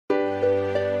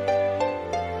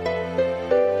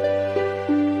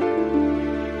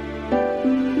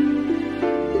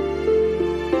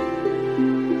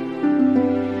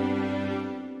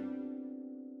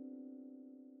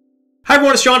Hi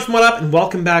everyone, it's John from What Up, and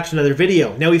welcome back to another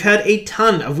video. Now, we've had a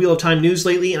ton of Wheel of Time news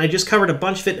lately, and I just covered a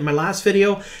bunch of it in my last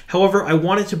video. However, I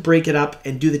wanted to break it up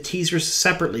and do the teasers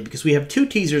separately because we have two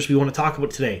teasers we want to talk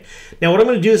about today. Now, what I'm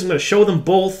going to do is I'm going to show them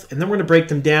both, and then we're going to break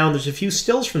them down. There's a few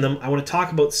stills from them. I want to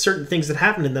talk about certain things that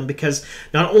happened in them because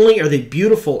not only are they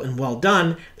beautiful and well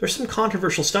done, there's some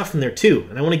controversial stuff from there too,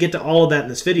 and I want to get to all of that in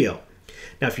this video.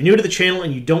 Now, if you're new to the channel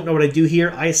and you don't know what I do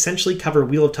here, I essentially cover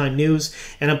Wheel of Time news,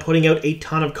 and I'm putting out a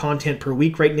ton of content per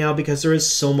week right now because there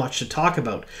is so much to talk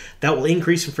about. That will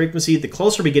increase in frequency the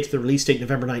closer we get to the release date,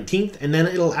 November 19th, and then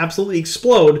it'll absolutely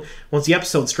explode once the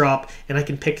episodes drop, and I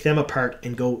can pick them apart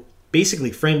and go basically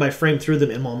frame by frame through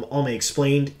them in all my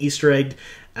explained, Easter egged,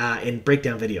 and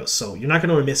breakdown videos. So you're not going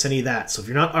to want to miss any of that. So if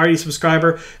you're not already a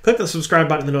subscriber, click the subscribe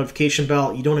button and the notification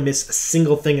bell. You don't want to miss a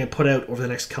single thing I put out over the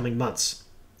next coming months.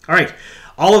 All right.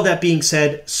 All of that being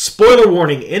said, spoiler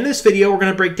warning, in this video we're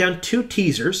going to break down two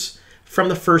teasers from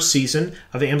the first season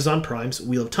of Amazon Prime's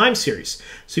Wheel of Time series.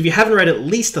 So if you haven't read at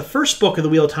least the first book of the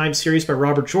Wheel of Time series by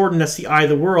Robert Jordan, that's The Eye of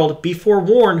the World, be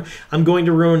forewarned, I'm going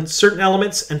to ruin certain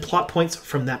elements and plot points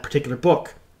from that particular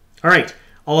book. All right,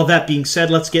 all of that being said,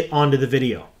 let's get on to the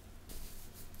video.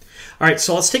 All right,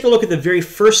 so let's take a look at the very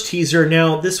first teaser.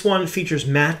 Now, this one features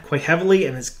Matt quite heavily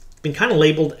and has been kind of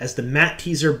labeled as the Matt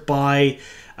teaser by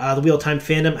the Wheel of Time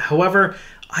fandom. However,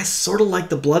 I sort of like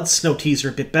the Blood Snow teaser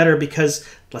a bit better because,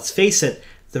 let's face it,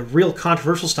 the real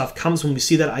controversial stuff comes when we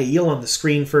see that Aiel on the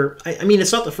screen for, I mean,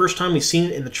 it's not the first time we've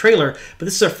seen it in the trailer, but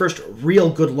this is our first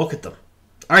real good look at them.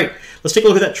 All right, let's take a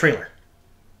look at that trailer.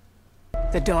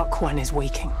 The Dark One is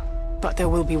waking, but there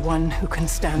will be one who can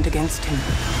stand against him,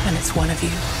 and it's one of you.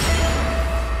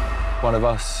 One of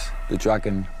us, the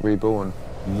Dragon Reborn,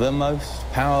 the most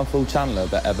powerful channeler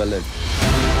that ever lived.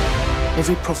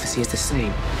 Every prophecy is the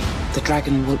same. The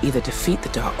dragon will either defeat the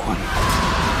Dark One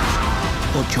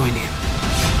or join him.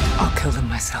 I'll kill them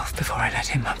myself before I let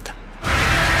him have them.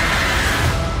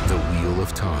 The Wheel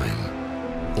of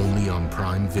Time, only on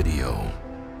Prime Video.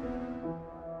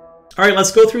 All right,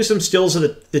 let's go through some stills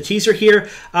of the teaser here.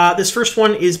 This first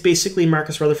one is basically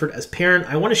Marcus Rutherford as Perrin.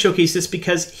 I want to showcase this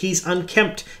because he's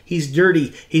unkempt, he's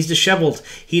dirty, he's disheveled.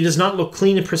 He does not look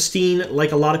clean and pristine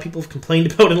like a lot of people have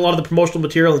complained about in a lot of the promotional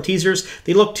material and teasers.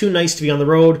 They look too nice to be on the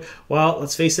road. Well,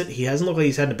 let's face it, he hasn't looked like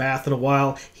he's had a bath in a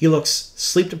while. He looks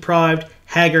sleep-deprived,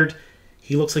 haggard.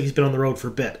 He looks like he's been on the road for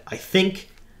a bit. I think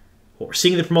what we're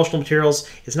seeing in the promotional materials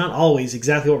is not always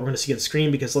exactly what we're going to see on the screen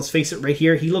because, let's face it, right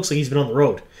here, he looks like he's been on the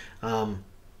road.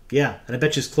 Yeah, and I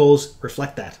bet you his clothes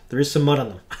reflect that. There is some mud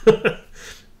on them.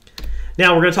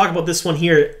 Now, we're going to talk about this one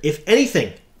here. If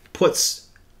anything puts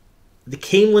the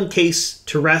Camelin case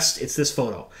to rest, it's this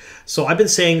photo. So I've been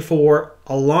saying for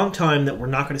a long time that we're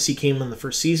not going to see Camelin in the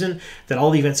first season, that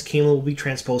all the events of Camelin will be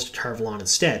transposed to Tar Valon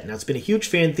instead. Now, it's been a huge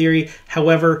fan theory.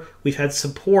 However, we've had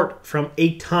support from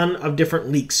a ton of different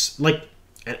leaks, like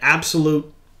an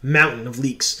absolute mountain of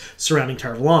leaks surrounding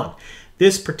Tar Valon.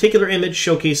 This particular image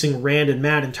showcasing Rand and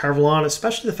Matt in Tar Valon,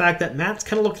 especially the fact that Matt's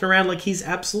kind of looking around like he's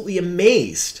absolutely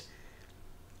amazed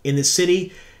in this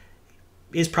city,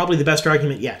 is probably the best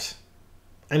argument yet.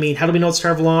 I mean, how do we know it's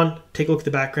Tar Valon? Take a look at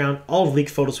the background. All the leaked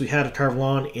photos we had of Tar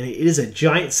Valon, and it is a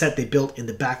giant set they built in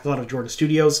the back lot of Jordan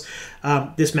Studios.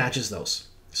 This matches those.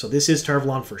 So this is Tar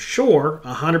Valon for sure,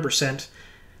 100%,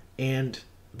 and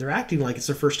they're acting like it's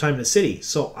their first time in the city.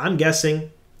 So I'm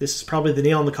guessing this is probably the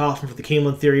nail in the coffin for the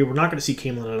Camelin theory. We're not going to see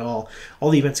Camelin at all. All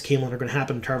the events of Camelin are going to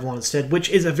happen in Tar Valon instead, which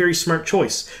is a very smart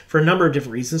choice for a number of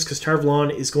different reasons, because Tar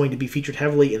Valon is going to be featured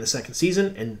heavily in the second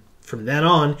season, and from then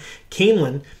on,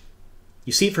 Camelin,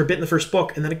 you see it for a bit in the first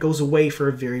book, and then it goes away for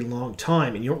a very long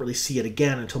time, and you don't really see it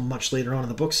again until much later on in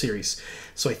the book series.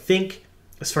 So I think,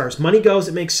 as far as money goes,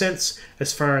 it makes sense.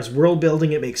 As far as world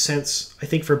building, it makes sense. I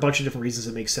think for a bunch of different reasons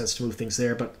it makes sense to move things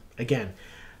there, but again,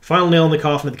 final nail in the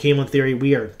coffin of the Camelin theory.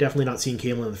 We are definitely not seeing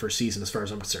Camelin in the first season as far as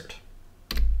I'm concerned.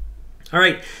 All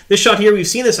right, this shot here, we've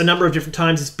seen this a number of different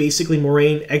times. It's basically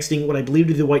Moraine exiting what I believe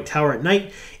to be the White Tower at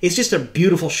night. It's just a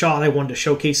beautiful shot. I wanted to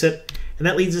showcase it. And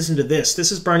that leads us into this.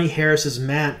 This is Barney Harris's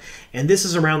Matt, and this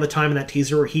is around the time in that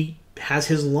teaser where he has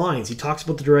his lines. He talks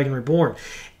about the Dragon Reborn,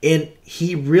 and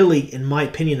he really, in my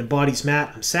opinion, embodies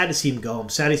Matt. I'm sad to see him go. I'm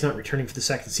sad he's not returning for the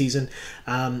second season.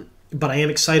 But I am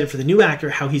excited for the new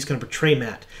actor, how he's going to portray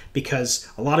Matt, because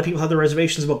a lot of people had their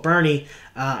reservations about Barney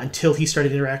until he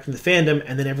started interacting with the fandom,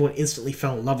 and then everyone instantly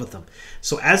fell in love with him.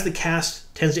 So as the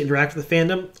cast tends to interact with the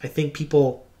fandom, I think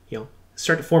people,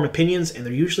 start to form opinions, and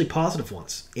they're usually positive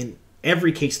ones in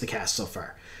every case of the cast so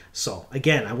far. So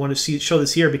again, I want to show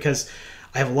this here because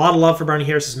I have a lot of love for Barney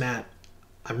Harris's Matt.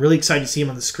 I'm really excited to see him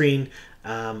on the screen.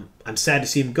 I'm sad to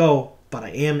see him go, but I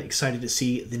am excited to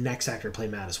see the next actor play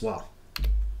Matt as well.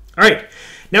 All right,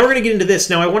 now we're going to get into this.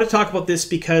 Now I want to talk about this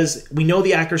because we know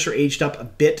the actors are aged up a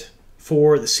bit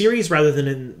for the series rather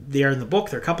than they are in the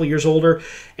book. They're a couple years older,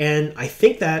 and I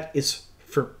think that is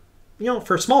for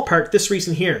a small part this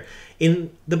reason here.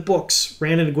 In the books,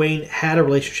 Rand and Egwene had a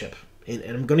relationship, and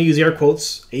I'm going to use air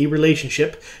quotes, a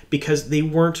relationship, because they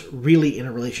weren't really in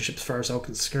a relationship as far as I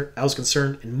was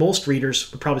concerned, and most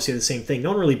readers would probably say the same thing. No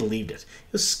one really believed it.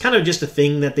 It was kind of just a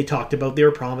thing that they talked about. They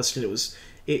were promised, and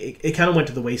it kind of went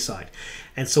to the wayside.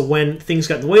 And so when things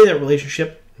got in the way of that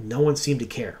relationship, no one seemed to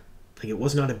care. Like, it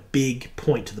was not a big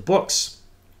point to the books.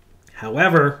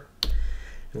 However,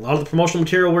 in a lot of the promotional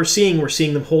material we're seeing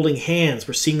them holding hands.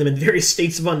 We're seeing them in various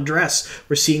states of undress.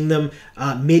 We're seeing them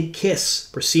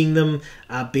mid-kiss. We're seeing them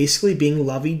basically being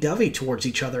lovey-dovey towards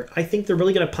each other. I think they're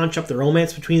really going to punch up the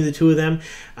romance between the two of them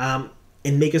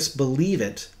and make us believe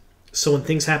it. So when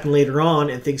things happen later on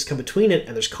and things come between it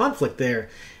and there's conflict there,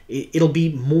 it'll be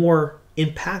more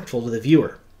impactful to the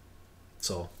viewer.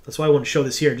 So that's why I want to show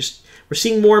this here. We're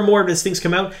seeing more and more as things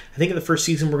come out. I think in the first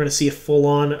season we're going to see a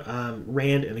full-on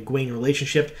Rand and Egwene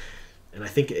relationship, and I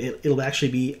think it'll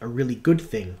actually be a really good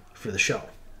thing for the show.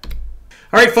 All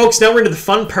right, folks, now we're into the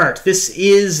fun part. This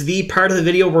is the part of the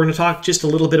video where we're going to talk just a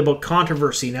little bit about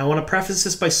controversy. Now, I want to preface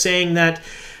this by saying that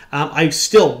I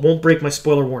still won't break my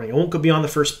spoiler warning. I won't go beyond the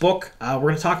first book. We're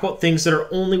going to talk about things that are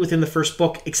only within the first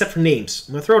book, except for names.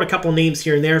 I'm going to throw out a couple of names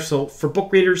here and there, so for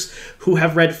book readers who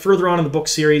have read further on in the book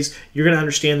series, you're going to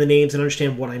understand the names and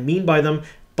understand what I mean by them,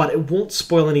 but it won't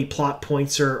spoil any plot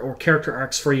points or character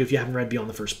arcs for you if you haven't read beyond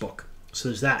the first book. So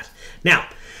there's that. Now,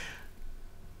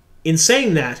 in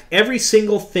saying that, every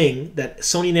single thing that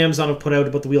Sony and Amazon have put out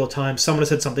about the Wheel of Time, someone has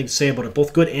had something to say about it,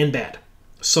 both good and bad.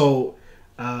 So,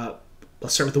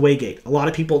 let's start with the Waygate. A lot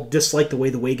of people dislike the way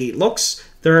the Waygate looks.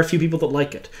 There are a few people that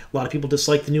like it. A lot of people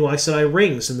dislike the new Aes Sedai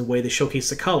rings and the way they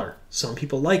showcase the color. Some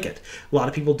people like it. A lot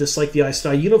of people dislike the Aes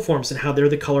Sedai uniforms and how they're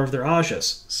the color of their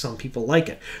Ajas. Some people like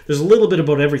it. There's a little bit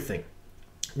about everything.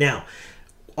 Now,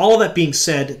 all of that being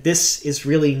said, this is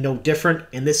really no different,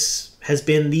 and this has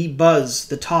been the buzz,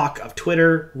 the talk of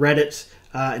Twitter, Reddit,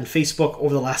 and Facebook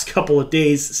over the last couple of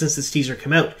days since this teaser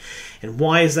came out. And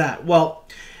why is that? Well,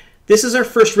 this is our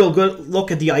first real good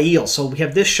look at the Aiel. So we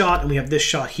have this shot and we have this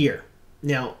shot here.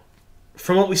 Now,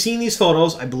 from what we see in these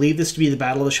photos, I believe this to be the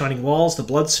Battle of the Shining Walls, the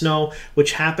Blood Snow,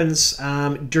 which happens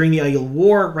during the Aiel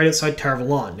War right outside Tar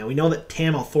Valon. Now, we know that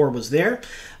Tam Althor was there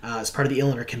as part of the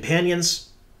Illinar Companions,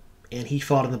 and he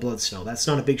fought in the Blood Snow. That's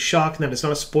not a big shock, and that is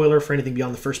not a spoiler for anything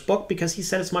beyond the first book, because he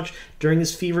said as much during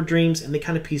his fever dreams, and they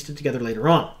kind of pieced it together later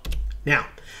on. Now,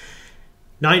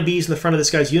 9B's in the front of this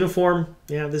guy's uniform.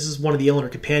 Yeah, this is one of the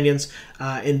Illinar Companions.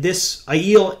 And this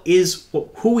Aiel is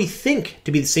who we think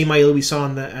to be the same Aiel we saw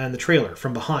in the trailer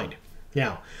from behind.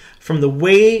 Now, from the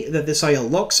way that this Aiel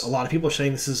looks, a lot of people are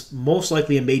saying this is most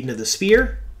likely a Maiden of the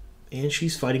Spear. And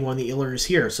she's fighting one of the Illinars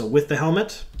here. So with the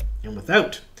helmet and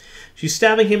without. She's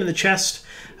stabbing him in the chest.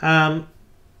 So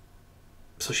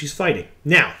she's fighting.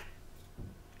 Now,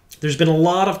 there's been a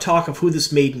lot of talk of who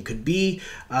this maiden could be.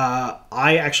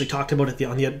 I actually talked about it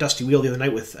on the Dusty Wheel the other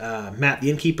night with Matt the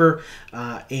Innkeeper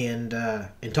and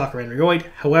Talker Android.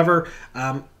 However,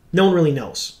 no one really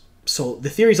knows. So the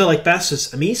theories I like best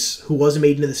is Amis, who was a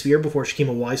Maiden of the Sphere before she became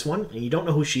a Wise One, and you don't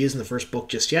know who she is in the first book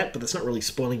just yet, but that's not really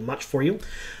spoiling much for you.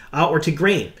 Or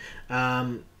Tigraine.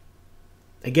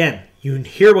 Again, you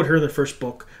hear about her in the first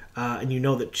book, and you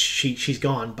know that she's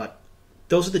gone, but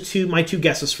those are my two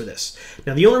guesses for this.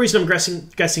 Now, the only reason I'm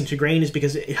guessing Tigraine is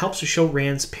because it helps to show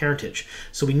Rand's parentage.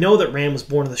 So we know that Rand was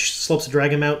born on the slopes of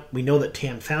Dragonmount. We know that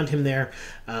Tam found him there,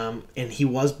 and he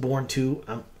was born to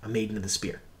a Maiden of the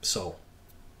Spear. So,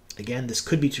 again, this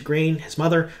could be Tigraine, his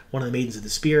mother, one of the Maidens of the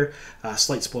Spear.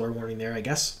 Slight spoiler warning there, I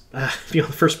guess, beyond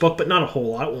the first book, but not a whole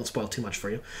lot. It won't spoil too much for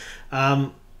you.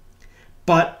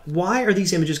 But why are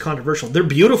these images controversial? They're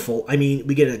beautiful. I mean,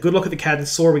 we get a good look at the Cadden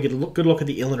sword. We get a good look at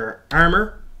the Illinar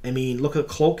armor. I mean, look at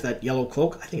the cloak, that yellow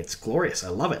cloak. I think it's glorious. I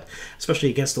love it, especially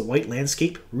against the white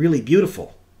landscape. Really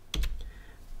beautiful.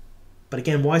 But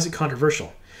again, why is it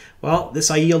controversial? Well, this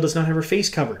Aiel does not have her face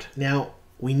covered. Now,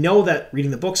 we know that,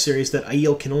 reading the book series, that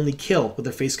Aiel can only kill with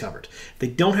their face covered. If they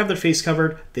don't have their face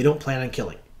covered, they don't plan on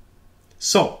killing.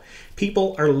 So,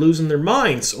 people are losing their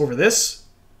minds over this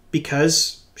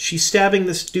because she's stabbing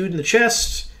this dude in the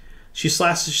chest. She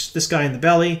slashes this guy in the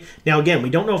belly. Now, again, we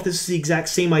don't know if this is the exact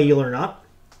same Aiel or not.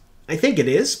 I think it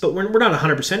is, but we're not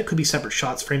 100%. It could be separate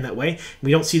shots framed that way.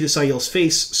 We don't see this Aiel's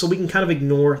face, so we can kind of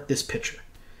ignore this picture.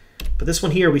 But this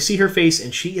one here, we see her face,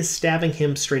 and she is stabbing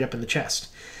him straight up in the chest,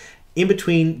 in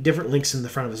between different links in the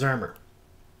front of his armor.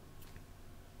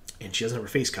 And she doesn't have her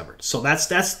face covered. So that's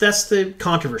the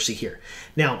controversy here.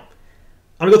 Now,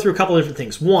 I'm going to go through a couple of different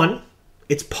things. One,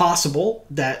 it's possible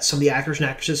that some of the actors and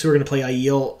actresses who are going to play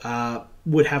Aiel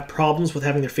would have problems with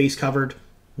having their face covered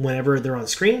whenever they're on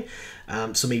screen.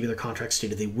 So maybe their contract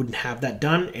stated they wouldn't have that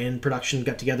done, and production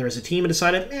got together as a team and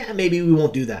decided, maybe we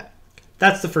won't do that.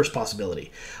 That's the first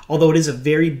possibility. Although it is a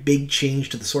very big change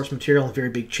to the source material and a very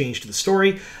big change to the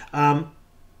story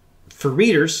for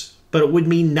readers, but it would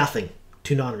mean nothing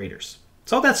to non-readers.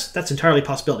 So that's entirely a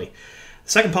possibility. The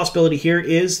second possibility here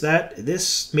is that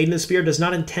this Maiden of the Spear does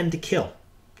not intend to kill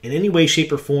in any way,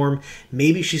 shape, or form.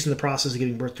 Maybe she's in the process of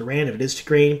giving birth to Rand, if it is to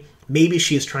Grain. Maybe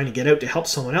she is trying to get out to help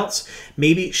someone else.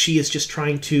 Maybe she is just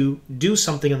trying to do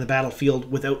something on the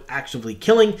battlefield without actively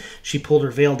killing. She pulled her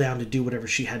veil down to do whatever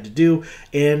she had to do,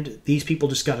 and these people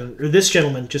just got in, or this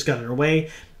gentleman just got in her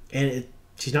way, and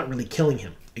she's not really killing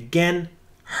him. Again,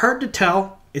 hard to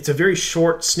tell. It's a very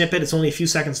short snippet. It's only a few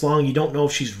seconds long. You don't know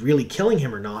if she's really killing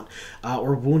him or not,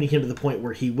 or wounding him to the point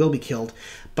where he will be killed.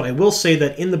 But I will say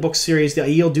that in the book series, the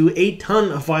Aiel do a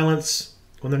ton of violence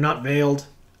when they're not veiled,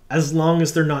 as long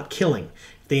as they're not killing.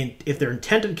 If they're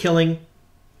intent on killing,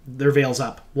 their veil's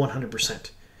up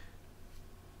 100%.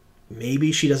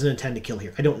 Maybe she doesn't intend to kill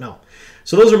here. I don't know.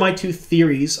 So those are my two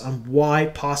theories on why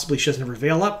possibly she doesn't have her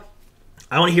veil up.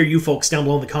 I want to hear you folks down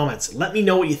below in the comments. Let me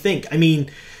know what you think. I mean,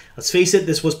 let's face it,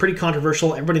 this was pretty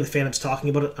controversial. Everybody in the fandom's talking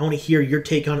about it. I want to hear your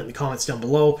take on it in the comments down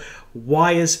below.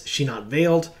 Why is she not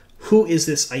veiled? Who is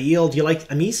this Aiel? Do you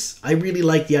like Amis? I really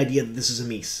like the idea that this is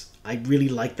Amis. I really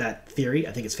like that theory.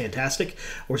 I think it's fantastic.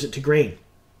 Or is it Tigraine?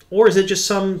 Or is it just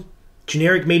some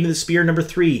generic Maiden of the Spear number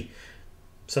 3?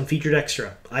 Some featured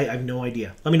extra? I have no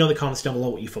idea. Let me know in the comments down below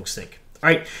what you folks think. All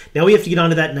right, now we have to get on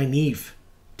to that Nynaeve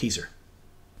teaser.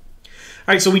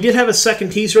 All right, so we did have a second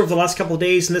teaser over the last couple of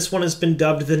days, and this one has been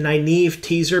dubbed the Nynaeve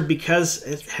teaser because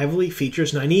it heavily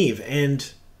features Nynaeve,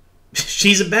 and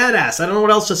she's a badass. I don't know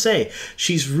what else to say.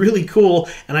 She's really cool,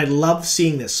 and I love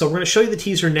seeing this. So we're going to show you the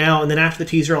teaser now, and then after the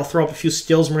teaser, I'll throw up a few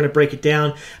stills, and we're going to break it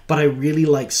down, but I really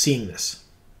like seeing this.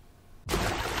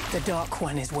 The Dark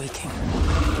One is waking.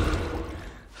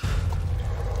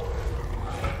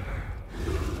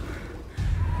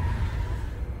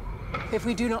 If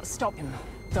we do not stop him,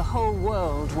 the whole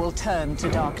world will turn to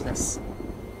darkness.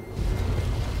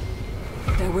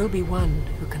 There will be one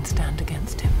who can stand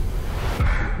against him.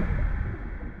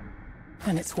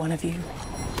 And it's one of you.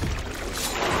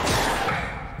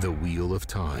 The Wheel of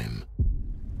Time.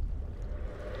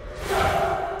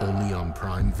 Only on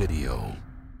Prime Video.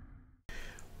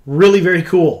 Really very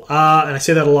cool. And I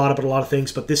say that a lot about a lot of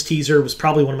things, but this teaser was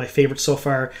probably one of my favorites so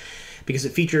far because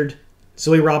it featured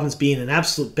Zoe Robbins being an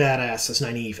absolute badass as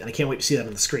Nynaeve, and I can't wait to see that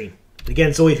on the screen.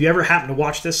 Again, Zoe, if you ever happen to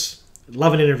watch this, I'd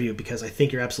love an interview because I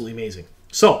think you're absolutely amazing.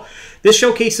 So, this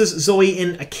showcases Zoe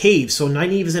in a cave. So,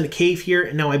 Nynaeve is in a cave here,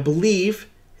 and now I believe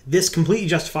this completely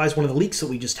justifies one of the leaks that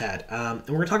we just had. And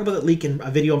we're going to talk about that leak in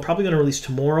a video I'm probably going to release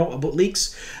tomorrow about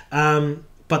leaks.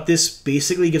 But this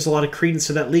basically gives a lot of credence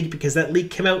to that leak because that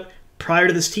leak came out prior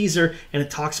to this teaser, and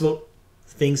it talks about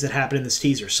things that happen in this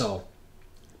teaser. So,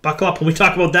 buckle up when we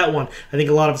talk about that one. I think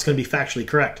a lot of it's going to be factually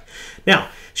correct. Now,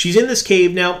 she's in this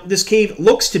cave. Now, this cave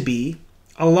looks to be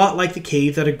a lot like the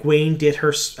cave that Egwene did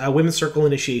her Women's Circle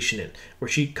initiation in, where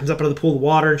she comes up out of the pool of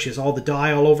water and she has all the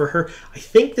dye all over her. I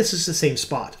think this is the same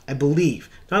spot, I believe.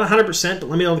 Not 100%, but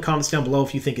let me know in the comments down below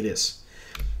if you think it is.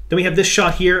 Then we have this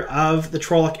shot here of the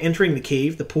Trolloc entering the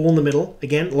cave, the pool in the middle.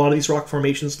 Again, a lot of these rock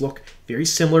formations look very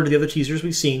similar to the other teasers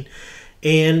we've seen.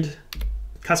 And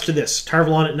cuts to this, Tar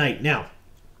Valon at night. Now,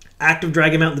 active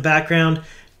Dragon Mount in the background.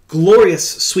 Glorious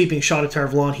sweeping shot of Tar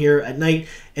Valon here at night.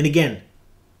 And again,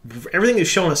 everything they've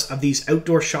shown us of these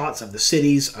outdoor shots of the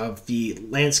cities, of the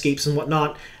landscapes and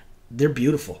whatnot, they're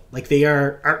beautiful. Like, they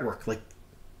are artwork. Like,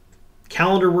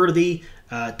 calendar-worthy,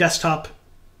 desktop,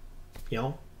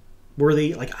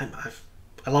 worthy. Like,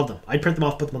 I love them. I'd print them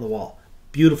off, put them on the wall.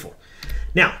 Beautiful.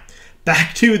 Now,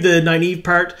 back to the Nynaeve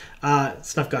part.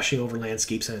 It's not gushing over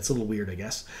landscapes, and it's a little weird, I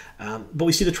guess. But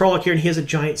we see the Trolloc here, and he has a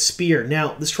giant spear.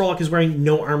 Now, this Trolloc is wearing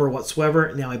no armor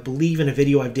whatsoever. Now, I believe in a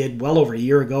video I did well over a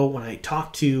year ago when I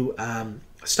talked to a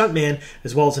stuntman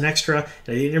as well as an extra,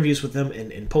 and I did interviews with them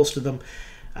and posted them.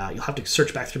 You'll have to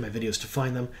search back through my videos to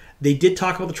find them. They did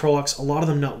talk about the Trollocs, a lot of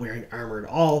them not wearing armor at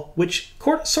all, which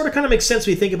sort of kind of makes sense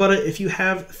when you think about it. If you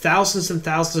have thousands and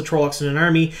thousands of Trollocs in an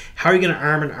army, how are you going to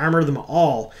arm and armor them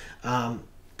all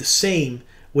the same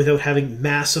without having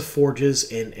massive forges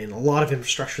and a lot of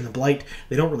infrastructure in the Blight?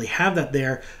 They don't really have that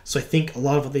there, so I think a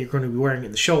lot of what they're going to be wearing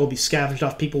in the show will be scavenged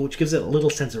off people, which gives it a little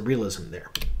sense of realism there.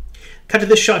 Cut to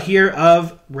this shot here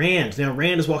of Rand. Now,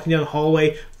 Rand is walking down the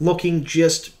hallway looking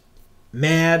just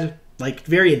mad, like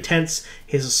very intense.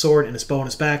 He has a sword and his bow on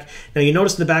his back. Now, you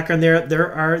notice in the background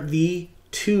there are the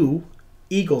two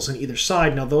eagles on either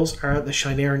side. Now those are the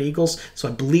Shineran eagles, so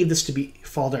I believe this to be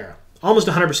Faldera. Almost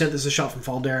 100% this is a shot from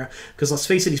Faldera, because let's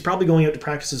face it, he's probably going out to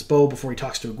practice his bow before he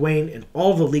talks to Egwene, and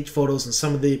all of the leaked photos and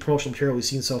some of the promotional material we've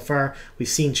seen so far, we've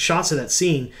seen shots of that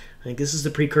scene. I think this is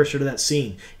the precursor to that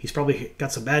scene. He's probably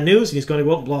got some bad news, and he's going to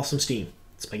go out and blow off some steam.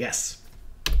 That's my guess.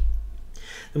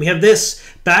 Then we have this,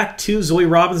 back to Zoe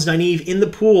Robin's Nynaeve in the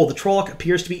pool. The Trolloc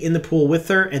appears to be in the pool with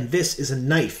her, and this is a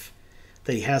knife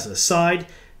that he has on his side.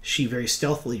 She very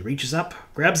stealthily reaches up,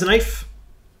 grabs the knife,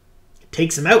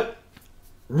 takes him out.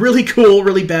 Really cool,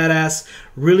 really badass,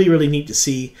 really, really neat to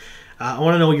see. I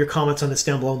want to know your comments on this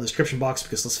down below in the description box,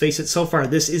 because let's face it, so far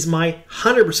this is my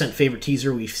 100% favorite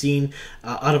teaser we've seen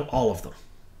out of all of them.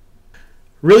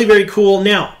 Really very cool.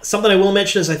 Now, something I will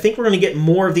mention is I think we're going to get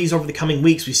more of these over the coming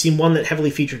weeks. We've seen one that heavily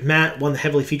featured Matt, one that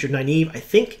heavily featured Nynaeve. I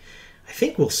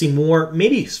think we'll see more,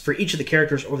 maybe for each of the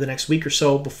characters over the next week or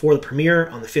so before the premiere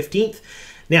on the 15th.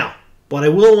 Now, what I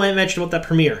will mention about that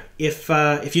premiere, if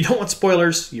you don't want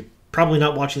spoilers, you're probably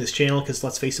not watching this channel, because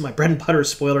let's face it, my bread and butter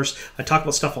is spoilers. I talk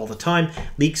about stuff all the time,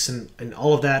 leaks and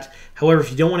all of that. However,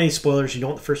 if you don't want any spoilers, you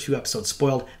don't want the first few episodes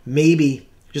spoiled,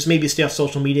 just maybe stay off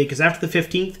social media, because after the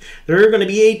 15th, there are going to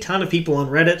be a ton of people on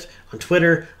Reddit, on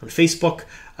Twitter, on Facebook,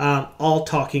 all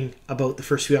talking about the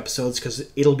first few episodes,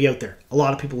 because it'll be out there. A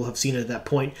lot of people will have seen it at that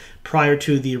point, prior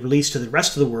to the release to the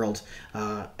rest of the world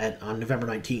on November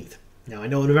 19th. Now, I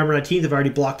know November 19th, I've already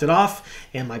blocked it off,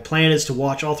 and my plan is to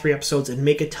watch all 3 episodes and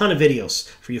make a ton of videos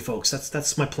for you folks.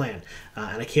 That's my plan,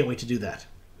 and I can't wait to do that.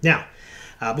 Now,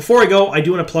 before I go, I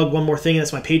do want to plug one more thing, and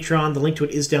that's my Patreon. The link to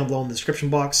it is down below in the description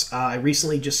box. I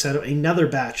recently just sent out another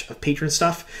batch of patron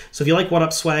stuff, so if you like What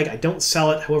Up Swag, I don't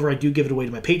sell it. However, I do give it away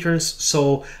to my patrons,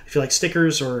 so if you like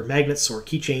stickers or magnets or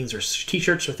keychains or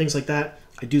t-shirts or things like that,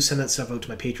 I do send that stuff out to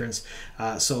my patrons.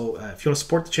 So if you want to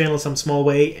support the channel in some small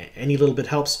way, any little bit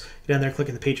helps. Get down there, click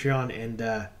on the Patreon,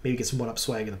 and maybe get some What Up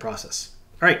Swag in the process.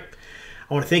 All right.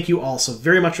 I want to thank you all so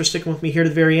very much for sticking with me here to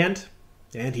the very end,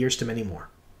 and here's to many more.